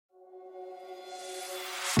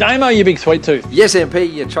Damo, you big sweet tooth. Yes, MP,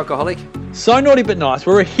 you chocoholic. So Naughty But Nice,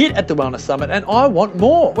 we're a hit at the Wellness Summit and I want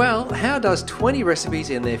more. Well, how does 20 recipes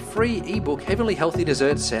in their free ebook Heavenly Healthy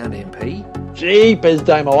Desserts sound, MP? Jeepers,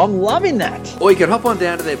 Damo, I'm loving that. Or you can hop on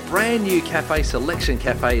down to their brand new cafe, Selection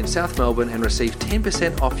Cafe in South Melbourne, and receive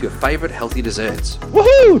 10% off your favourite healthy desserts.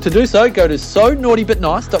 Woohoo! To do so, go to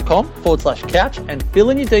sonaughtybutnice.com/couch and fill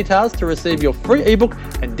in your details to receive your free ebook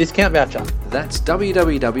and discount voucher. That's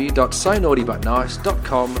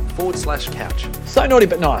www.sonaughtybutnice.com/couch. So Naughty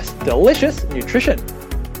But Nice, delicious nutrition.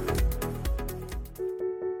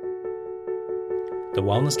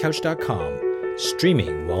 TheWellnessCouch.com,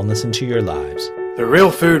 streaming wellness into your lives. The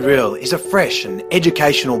Real Food Reel is a fresh and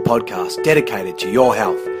educational podcast dedicated to your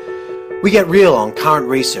health. We get real on current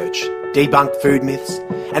research, debunk food myths,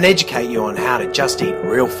 and educate you on how to just eat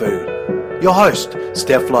real food. Your host,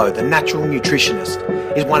 Steph Lowe, the natural nutritionist,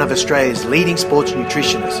 is one of Australia's leading sports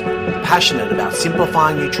nutritionists, passionate about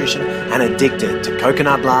simplifying nutrition and addicted to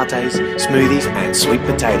coconut lattes, smoothies, and sweet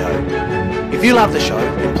potato. If you love the show,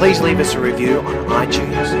 then please leave us a review on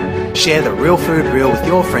iTunes. Share the Real Food Reel with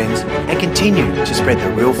your friends and continue to spread the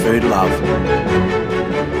real food love.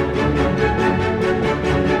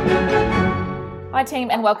 Hi team,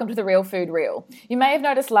 and welcome to the Real Food Reel. You may have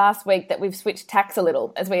noticed last week that we've switched tacks a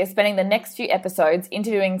little as we are spending the next few episodes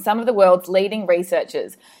interviewing some of the world's leading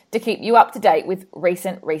researchers to keep you up to date with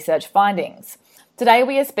recent research findings. Today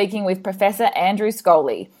we are speaking with Professor Andrew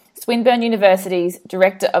Scholey, Swinburne University's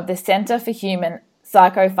Director of the Centre for Human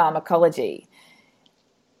Psychopharmacology.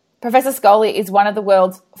 Professor Scholey is one of the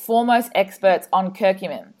world's foremost experts on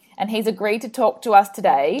curcumin, and he's agreed to talk to us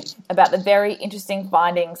today about the very interesting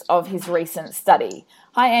findings of his recent study.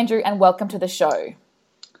 Hi, Andrew, and welcome to the show.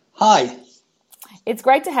 Hi. It's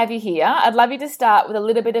great to have you here. I'd love you to start with a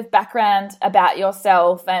little bit of background about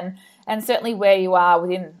yourself and certainly where you are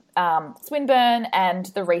within Swinburne and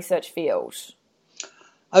the research field.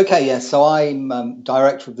 Okay, yes. So I'm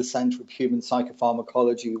director of the Centre of Human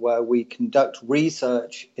Psychopharmacology, where we conduct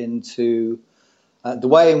research into the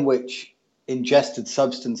way in which ingested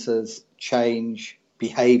substances change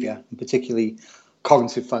behaviour, and particularly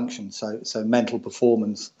cognitive function, so mental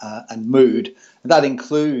performance and mood. And that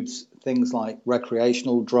includes things like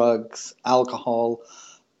recreational drugs, alcohol,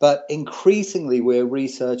 but increasingly we're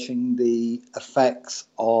researching the effects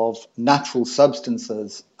of natural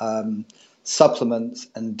substances, supplements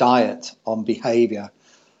and diet on behaviour,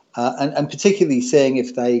 and particularly seeing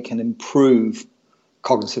if they can improve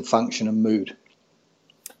cognitive function and mood.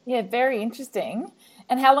 Yeah, very interesting.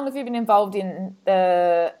 And how long have you been involved in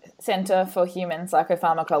the Centre for Human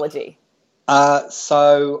Psychopharmacology?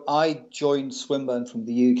 So I joined Swinburne from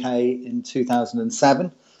the UK in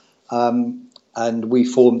 2007, and we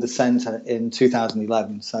formed the centre in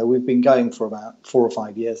 2011. So we've been going for about 4 or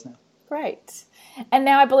 5 years now. Great. And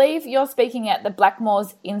now I believe you're speaking at the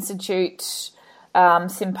Blackmores Institute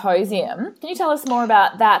Symposium. Can you tell us more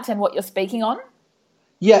about that and what you're speaking on?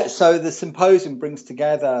 Yeah, so the symposium brings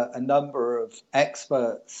together a number of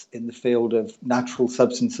experts in the field of natural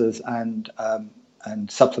substances and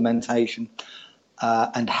supplementation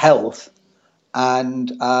and health.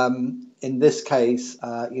 And in this case,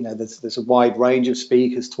 there's a wide range of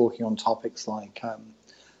speakers talking on topics like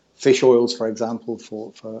fish oils, for example,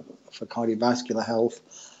 for cardiovascular health.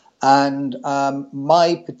 And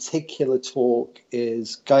my particular talk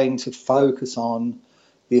is going to focus on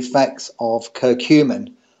the effects of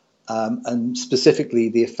curcumin, and specifically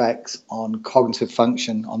the effects on cognitive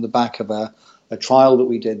function on the back of a trial that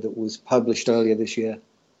we did that was published earlier this year.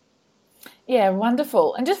 Yeah,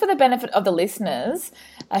 wonderful. And just for the benefit of the listeners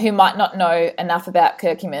who might not know enough about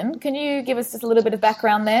curcumin, can you give us just a little bit of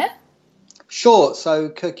background there? Sure. So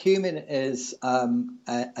curcumin is a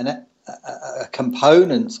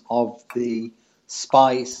component of the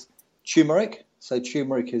spice turmeric. So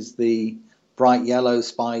turmeric is the bright yellow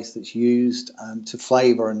spice that's used to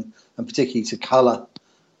flavour and particularly to colour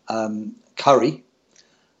curry.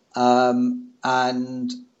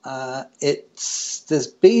 There's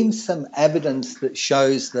been some evidence that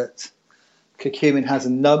shows that curcumin has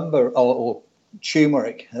a number, or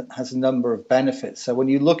turmeric has a number of benefits. So when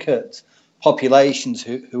you look at populations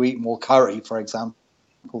who eat more curry, for example,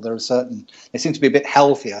 they seem to be a bit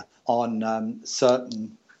healthier on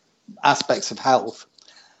certain aspects of health.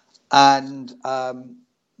 And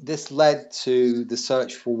this led to the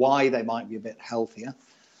search for why they might be a bit healthier.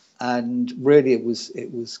 And really it was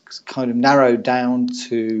kind of narrowed down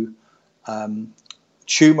to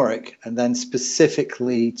turmeric and then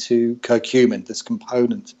specifically to curcumin, this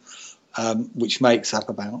component, which makes up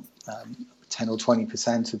about 10 or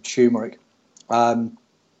 20% of turmeric. And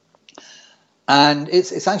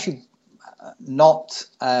it's actually not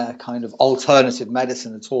a kind of alternative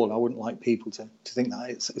medicine at all. I wouldn't like people to think that.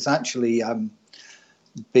 It's actually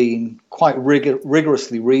been quite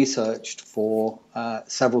rigorously researched for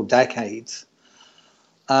several decades.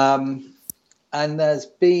 And there's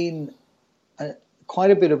been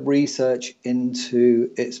quite a bit of research into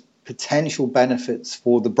its potential benefits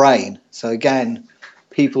for the brain. So again,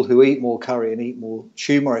 people who eat more curry and eat more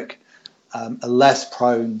turmeric are less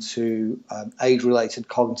prone to age-related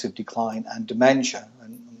cognitive decline and dementia.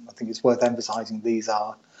 And I think it's worth emphasizing these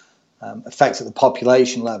are effects at the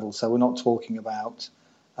population level. So we're not talking about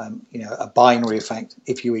a binary effect.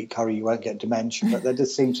 If you eat curry, you won't get dementia. But there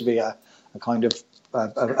does seem to be a kind of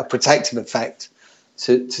a protective effect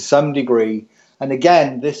to some degree. And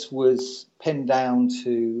again, this was pinned down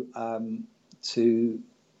to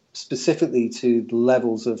specifically to the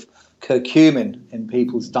levels of curcumin in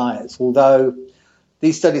people's diets, although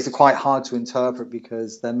these studies are quite hard to interpret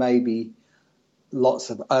because there may be lots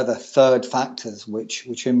of other third factors which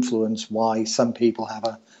influence why some people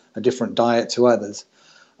have a different diet to others.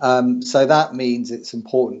 So that means it's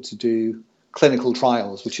important to do clinical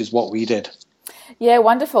trials, which is what we did. Yeah,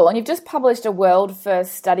 wonderful. And you've just published a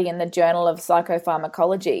world-first study in the Journal of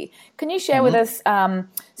Psychopharmacology. Can you share with us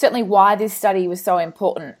certainly why this study was so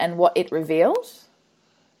important and what it revealed?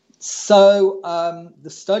 So the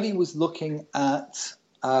study was looking at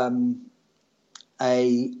a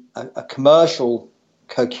commercial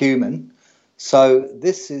curcumin. So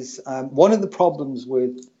this is one of the problems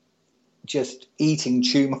with just eating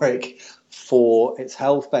turmeric for its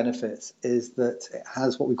health benefits is that it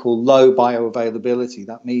has what we call low bioavailability.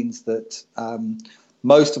 That means that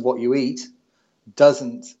most of what you eat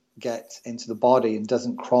doesn't get into the body and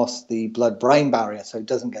doesn't cross the blood-brain barrier, so it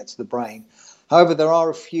doesn't get to the brain. However, there are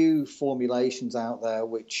a few formulations out there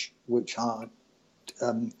which are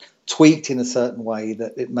tweaked in a certain way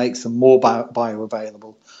that it makes them more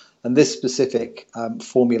bioavailable. And this specific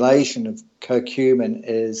formulation of curcumin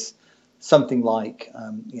is something like,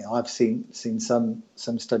 I've seen some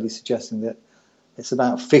studies suggesting that it's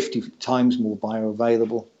about 50 times more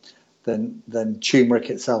bioavailable than turmeric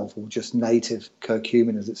itself, or just native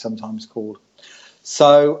curcumin as it's sometimes called.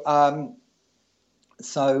 So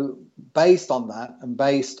based on that, and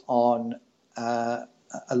based on a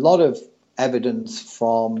lot of evidence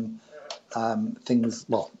from things,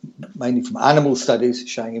 well, mainly from animal studies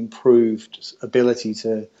showing improved ability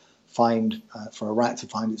to find, for a rat to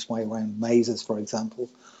find its way around mazes, for example,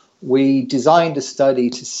 we designed a study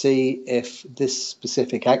to see if this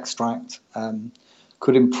specific extract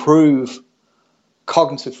could improve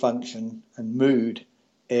cognitive function and mood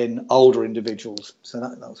in older individuals. So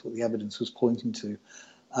that was what the evidence was pointing to.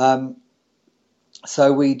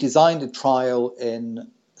 So we designed a trial in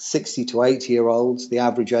 60 to 80-year-olds. The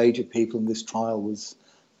average age of people in this trial was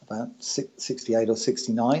about 68 or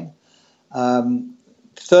 69.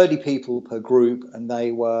 30 people per group, and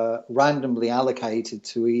they were randomly allocated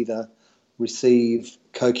to either receive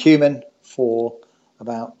curcumin for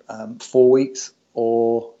about 4 weeks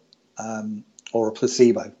or a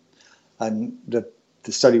placebo. And the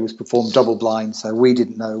study was performed double blind, so we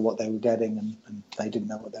didn't know what they were getting and they didn't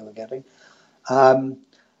know what they were getting. And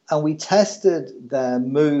we tested their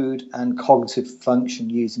mood and cognitive function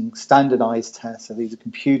using standardized tests. So these are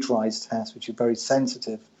computerized tests which are very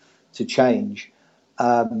sensitive to change.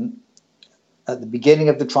 At the beginning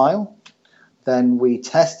of the trial, then we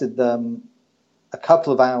tested them a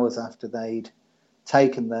couple of hours after they'd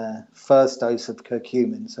taken their first dose of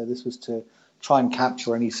curcumin. So this was to try and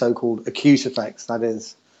capture any so-called acute effects, that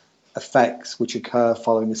is, effects which occur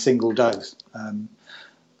following a single dose.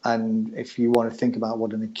 And if you want to think about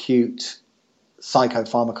what an acute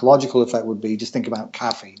psychopharmacological effect would be, just think about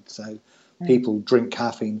caffeine. So people drink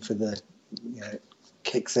caffeine for it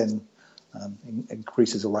kicks in,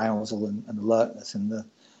 increases arousal and alertness in the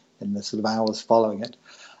sort of hours following it.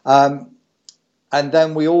 And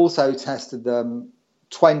then we also tested them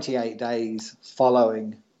 28 days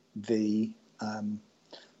following the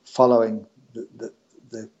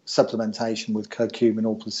supplementation with curcumin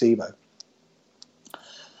or placebo.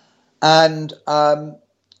 And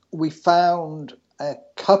we found a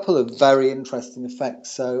couple of very interesting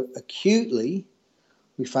effects. So acutely,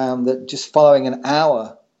 we found that just following an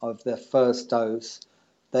hour of their first dose,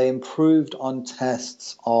 they improved on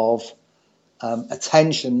tests of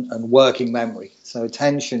attention and working memory. So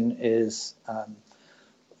attention is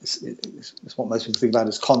what most people think about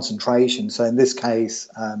as concentration. So in this case,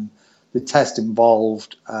 the test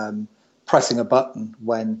involved pressing a button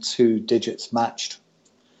when two digits matched.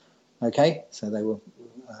 Okay, so they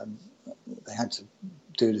had to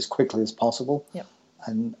do it as quickly as possible. Yep.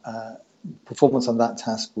 And performance on that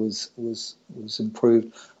task was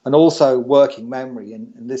improved, and also working memory.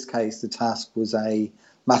 In this case, the task was a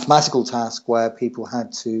mathematical task where people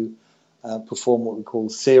had to perform what we call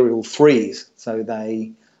serial threes. So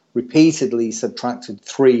they repeatedly subtracted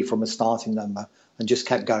 3 from a starting number and just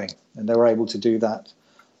kept going, and they were able to do that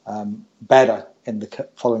better in the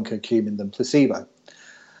following curcumin than placebo.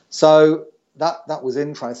 So that was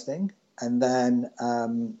interesting. And then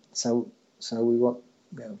so we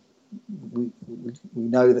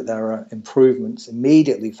know that there are improvements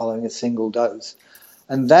immediately following a single dose.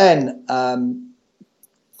 And then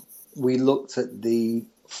we looked at the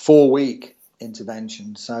 4-week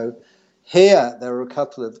intervention. So here there are a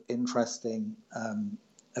couple of interesting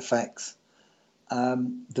effects.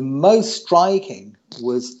 The most striking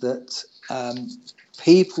was that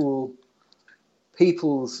people's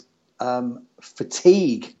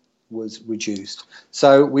fatigue was reduced.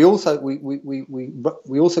 So we also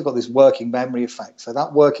got this working memory effect. So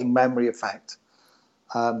that working memory effect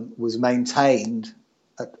was maintained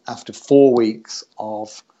after 4 weeks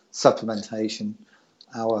of supplementation.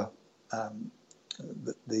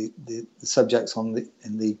 The subjects in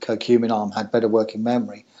the curcumin arm had better working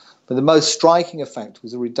memory, but the most striking effect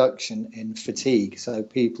was a reduction in fatigue. So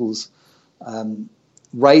people's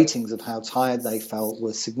ratings of how tired they felt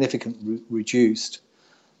were significantly reduced,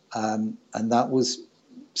 and that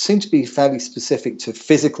seemed to be fairly specific to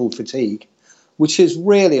physical fatigue, which is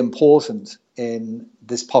really important in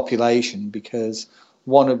this population, because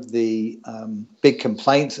one of the big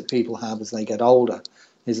complaints that people have as they get older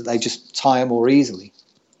is that they just tire more easily.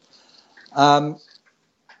 There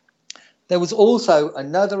was also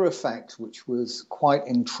another effect which was quite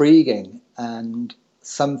intriguing and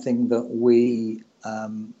something that we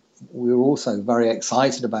were also very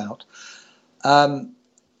excited about.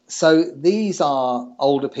 So these are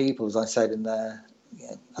older people, as I said, in their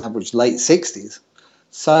average late 60s.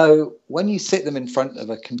 So when you sit them in front of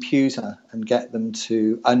a computer and get them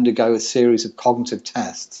to undergo a series of cognitive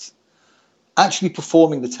tests, actually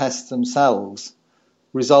performing the tests themselves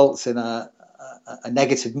results in a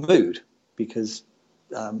negative mood, because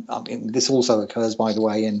this also occurs, by the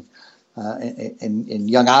way, in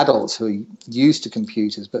young adults who are used to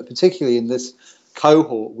computers, but particularly in this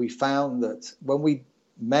cohort, we found that when we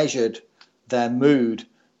measured their mood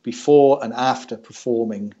before and after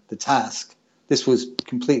performing the task, this was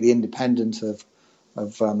completely independent of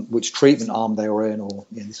which treatment arm they were in, or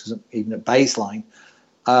this was even at baseline.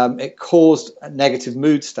 It caused a negative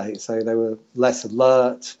mood state, so they were less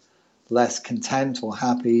alert, less content or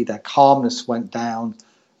happy, their calmness went down,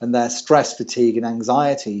 and their stress, fatigue and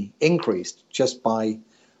anxiety increased just by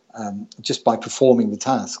performing the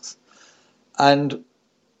tasks. And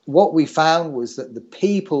what we found was that the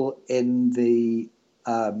people in the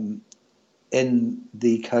curcumin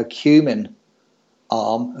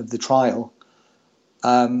arm of the trial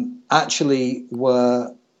actually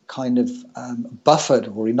were kind of buffered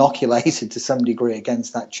or inoculated to some degree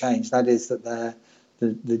against that change. That is, that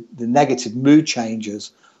the negative mood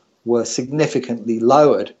changes were significantly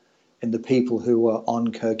lowered in the people who were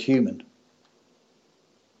on curcumin.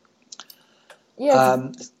 Yeah.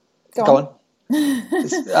 Go on.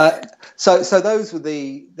 So those are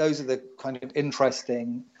the kind of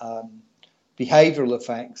interesting behavioural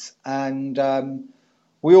effects, and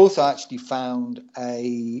we also actually found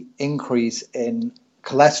a increase in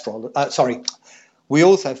cholesterol. We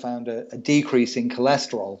also found a decrease in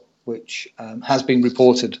cholesterol, which has been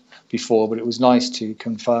reported before, but it was nice to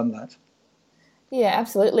confirm that. Yeah,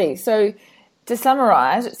 absolutely. So to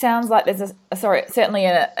summarise, it sounds like there's certainly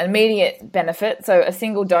an immediate benefit. So a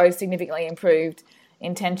single dose significantly improved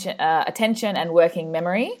attention and working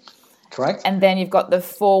memory. Correct. And then you've got the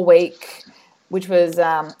 4-week, which was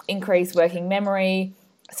increased working memory,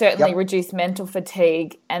 certainly reduced mental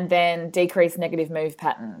fatigue, and then decreased negative mood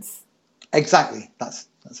patterns. Exactly. That's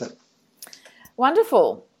it.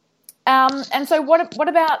 Wonderful. And so what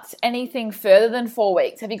about anything further than 4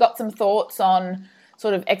 weeks? Have you got some thoughts on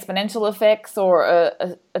sort of exponential effects or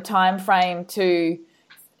a time frame to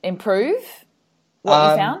improve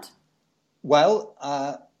what you found? Well,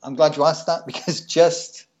 I'm glad you asked that, because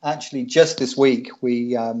just this week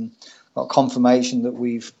we got confirmation that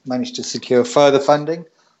we've managed to secure further funding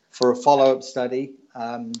for a follow-up study.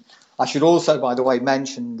 I should also, by the way,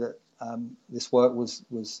 mention that this work was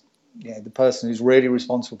the person who's really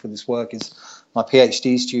responsible for this work is my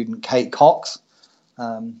PhD student, Kate Cox,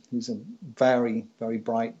 who's a very, very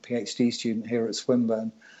bright PhD student here at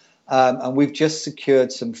Swinburne. And we've just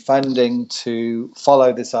secured some funding to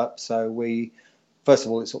follow this up. So first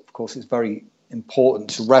of all, it's very important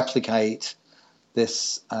to replicate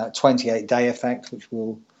this 28-day effect, which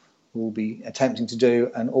will we'll be attempting to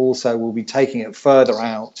do, and also we'll be taking it further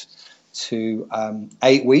out to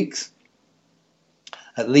 8 weeks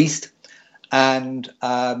at least, and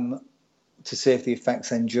to see if the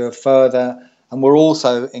effects endure further. And we're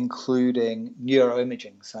also including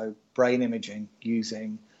neuroimaging, so brain imaging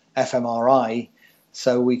using fMRI,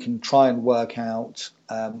 so we can try and work out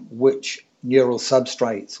which neural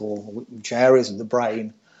substrates or which areas of the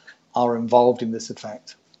brain are involved in this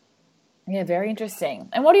effect. Yeah, very interesting.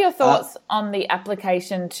 And what are your thoughts on the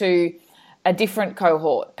application to a different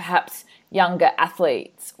cohort, perhaps younger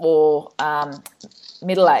athletes or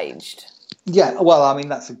middle-aged? Yeah, well, I mean,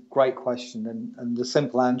 that's a great question. And the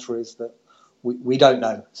simple answer is that we don't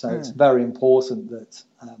know. So it's very important that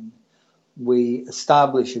we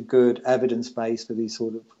establish a good evidence base for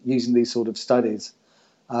using these sort of studies.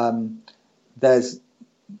 There's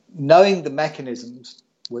knowing the mechanisms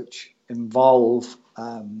which involve,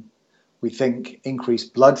 we think,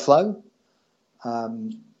 increased blood flow,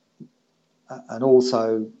 and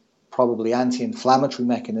also probably anti-inflammatory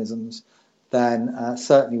mechanisms. Then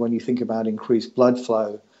certainly when you think about increased blood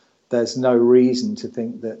flow, there's no reason to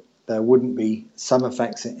think that there wouldn't be some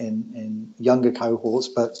effects in younger cohorts,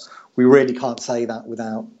 but we really can't say that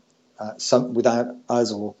without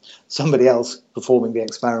us or somebody else performing the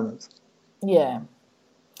experiment. Yeah.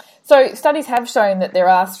 So studies have shown that there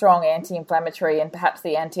are strong anti-inflammatory and perhaps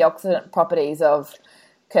the antioxidant properties of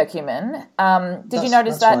curcumin. Did you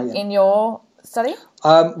notice that right, in your study?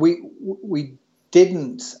 We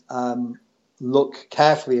didn't look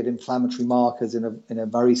carefully at inflammatory markers in a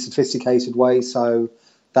very sophisticated way, so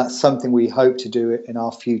that's something we hope to do in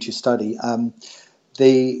our future study. And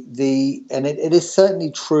it is certainly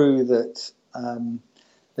true that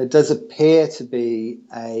there does appear to be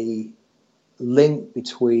a link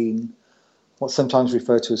between what's sometimes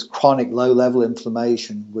referred to as chronic low-level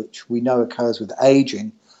inflammation, which we know occurs with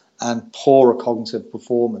aging, and poorer cognitive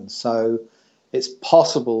performance. So it's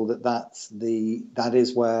possible that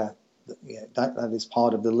is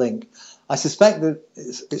part of the link. I suspect that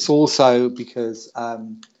it's also because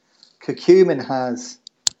curcumin has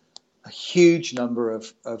a huge number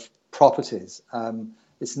of properties.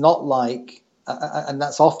 It's not like, and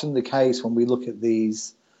that's often the case when we look at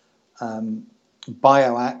these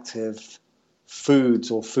bioactive foods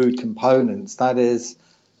or food components. That is,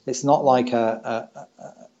 it's not like a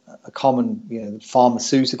common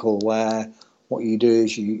pharmaceutical where what you do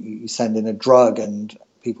is you send in a drug and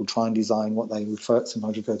people try and design what they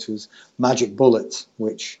sometimes refer to as magic bullets,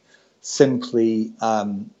 which simply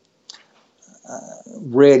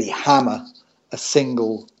really hammer a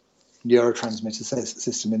single neurotransmitter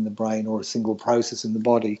system in the brain or a single process in the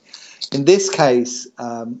body. In this case,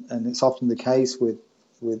 and it's often the case with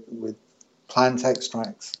plant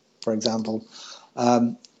extracts, for example,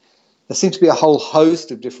 there seems to be a whole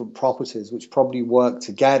host of different properties which probably work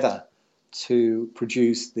together to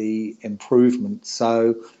produce the improvement.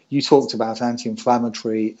 So you talked about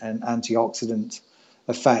anti-inflammatory and antioxidant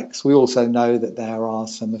effects. We also know that there are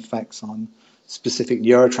some effects on specific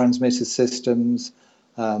neurotransmitter systems.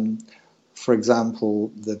 For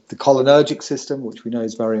example, the cholinergic system, which we know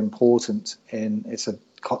is very important. The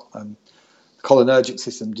cholinergic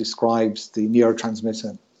system describes the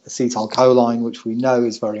neurotransmitter acetylcholine, which we know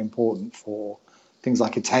is very important for things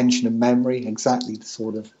like attention and memory, exactly the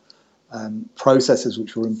sort of processes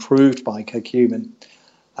which were improved by curcumin.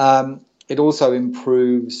 It also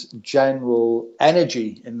improves general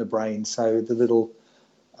energy in the brain, so the little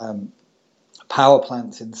power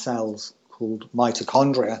plants in cells called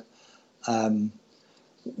mitochondria.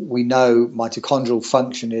 We know mitochondrial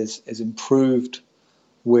function is improved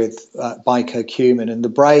by curcumin, and the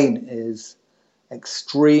brain is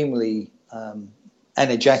extremely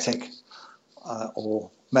energetic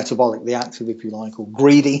or metabolically active, if you like, or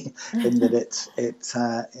greedy, in that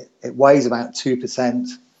it weighs about 2%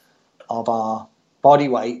 of our body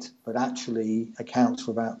weight, but actually accounts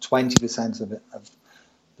for about 20% of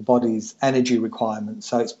the body's energy requirements.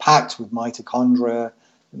 So it's packed with mitochondria.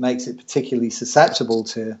 It makes it particularly susceptible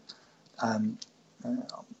to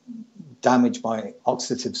damage by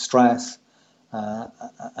oxidative stress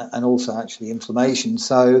and also actually inflammation.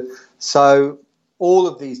 So all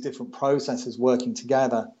of these different processes working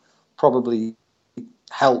together probably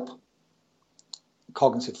help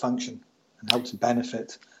cognitive function and help to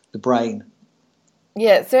benefit the brain.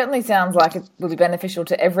 Yeah, it certainly sounds like it will be beneficial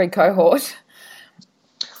to every cohort.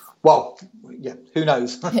 Well, yeah, who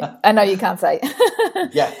knows? I know you can't say.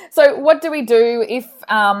 Yeah. So what do we do if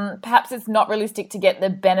perhaps it's not realistic to get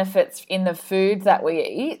the benefits in the foods that we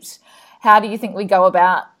eat? How do you think we go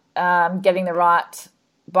about getting the right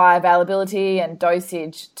bioavailability and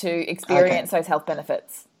dosage to experience those health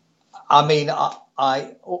benefits? I mean,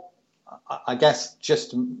 I guess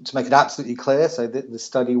just to make it absolutely clear, so the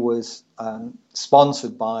study was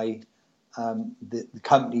sponsored by the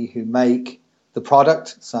company who make the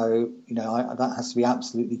product. So, that has to be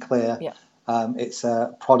absolutely clear. Yeah. It's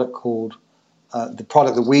a product called, the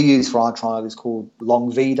product that we use for our trial is called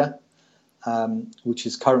Longvida, which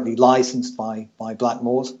is currently licensed by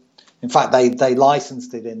Blackmores. In fact, they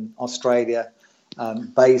licensed it in Australia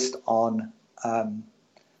based on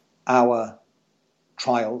our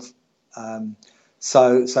trials.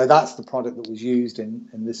 So that's the product that was used in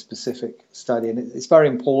this specific study. And it's very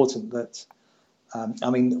important that,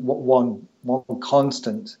 one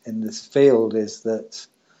constant in this field is that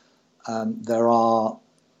there are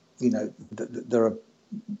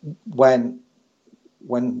when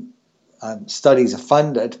studies are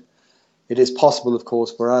funded, it is possible, of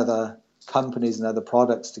course, for other companies and other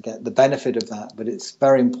products to get the benefit of that. But it's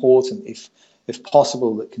very important, if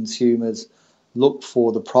possible, that consumers look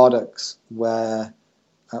for the products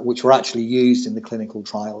which were actually used in the clinical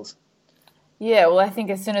trials. Yeah, well, I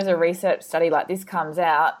think as soon as a research study like this comes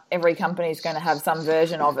out, every company is going to have some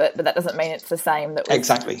version of it, but that doesn't mean it's the same.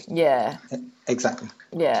 Exactly. Yeah. Exactly.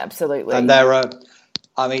 Yeah, absolutely. And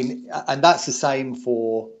and that's the same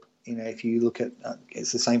for, if you look at,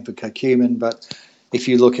 it's the same for curcumin, but if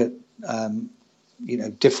you look at,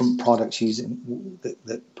 different products using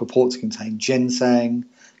that purport to contain ginseng,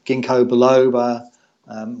 ginkgo biloba.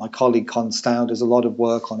 My colleague Con Stow does a lot of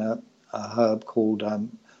work on a herb called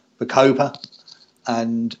bacopa,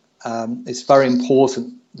 and it's very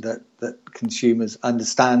important that consumers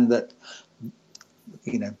understand that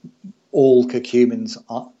all curcumins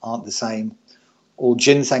aren't the same, all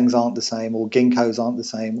ginsengs aren't the same, all ginkgos aren't the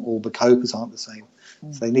same, all bacopas aren't the same.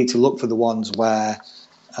 So they need to look for the ones where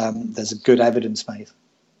there's a good evidence base.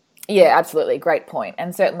 Yeah, absolutely. Great point.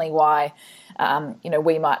 And certainly why,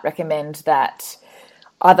 we might recommend that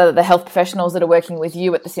either the health professionals that are working with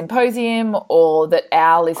you at the symposium or that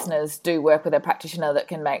our listeners do work with a practitioner that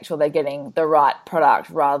can make sure they're getting the right product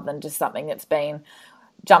rather than just something that's been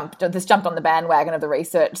jumped on the bandwagon of the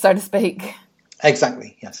research, so to speak.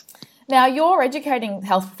 Exactly, yes. Now, you're educating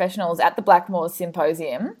health professionals at the Blackmores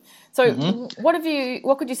Symposium. So what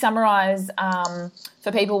could you summarise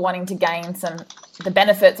for people wanting to gain the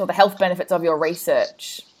benefits or the health benefits of your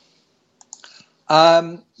research?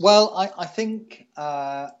 Well, I think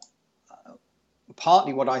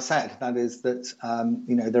partly what I said, that is that,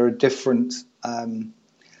 there are different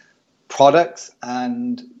products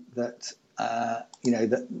and that,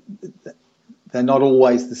 that they're not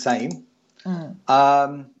always the same.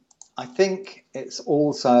 I think it's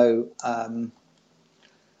also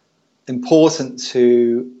important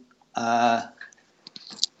to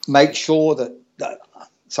make sure that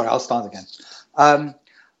sorry, I'll start again. I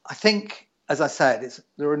think, as I said,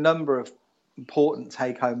 there are a number of important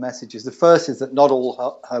take-home messages. The first is that not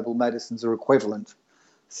all herbal medicines are equivalent.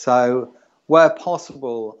 So where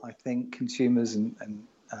possible, I think consumers and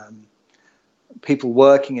people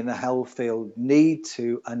working in the health field need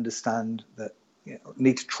to understand that,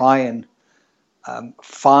 need to try and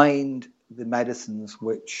find the medicines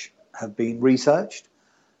which have been researched.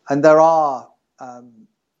 And there are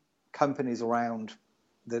companies around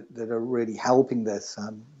that are really helping this.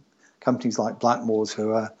 Companies like Blackmores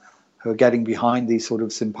who are getting behind these sort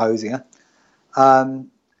of symposia.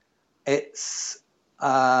 It's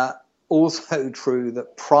also true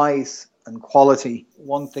that price and quality.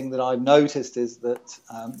 One thing that I've noticed is that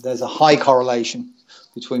there's a high correlation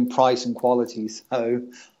between price and quality. So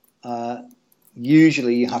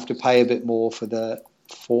usually you have to pay a bit more for the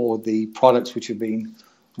products which have been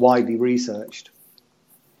widely researched.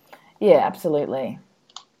 Yeah, absolutely.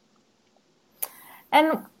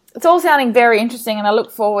 And it's all sounding very interesting, and I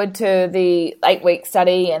look forward to the 8-week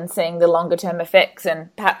study and seeing the longer-term effects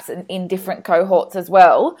and perhaps in different cohorts as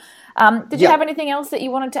well. Did you have anything else that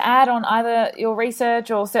you wanted to add on either your research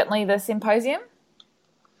or certainly the symposium?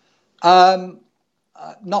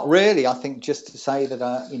 Not really. I think just to say that,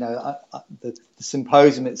 the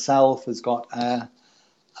symposium itself has got a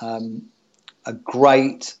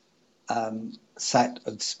great set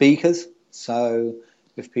of speakers. So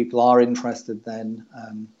if people are interested, then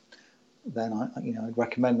I'd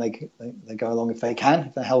recommend they go along if they can,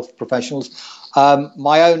 if they're health professionals.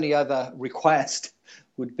 My only other request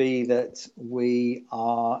would be that we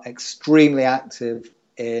are extremely active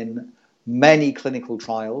in many clinical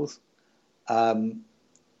trials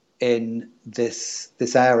in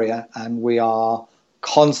this area, and we are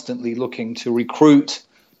constantly looking to recruit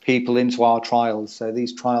people into our trials. So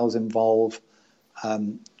these trials involve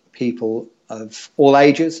people of all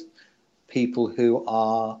ages, people who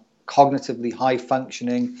are cognitively high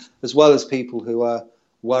functioning, as well as people who are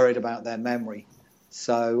worried about their memory.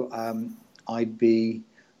 So I'd be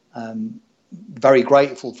very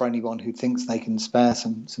grateful for anyone who thinks they can spare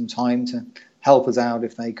some time to help us out.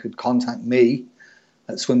 If they could contact me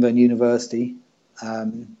at Swinburne University,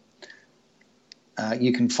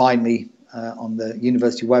 you can find me on the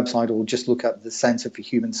university website, or just look up the Centre for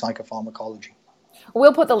Human Psychopharmacology.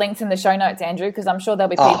 We'll put the links in the show notes, Andrew, because I'm sure there'll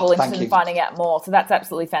be people interested in finding out more. So that's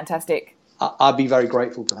absolutely fantastic. I'd be very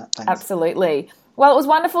grateful for that. Thanks. Absolutely. Well, it was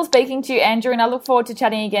wonderful speaking to you, Andrew, and I look forward to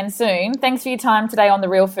chatting again soon. Thanks for your time today on The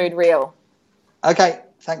Real Food Reel. Okay.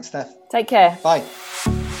 Thanks, Steph. Take care. Bye.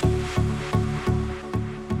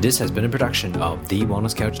 This has been a production of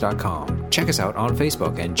TheWellnessCouch.com. Check us out on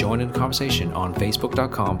Facebook and join in the conversation on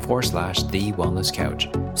Facebook.com/The Wellness Couch.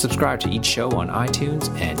 Subscribe to each show on iTunes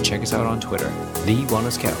and check us out on Twitter. The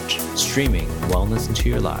Wellness Couch, streaming wellness into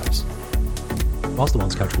your lives. Whilst the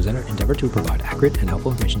Wellness Couch presenter endeavor to provide accurate and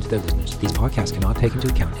helpful information to their listeners, these podcasts cannot take into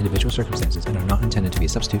account individual circumstances and are not intended to be a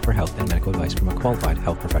substitute for health and medical advice from a qualified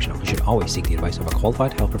health professional. You should always seek the advice of a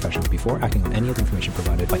qualified health professional before acting on any of the information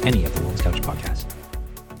provided by any of the Wellness Couch podcasts.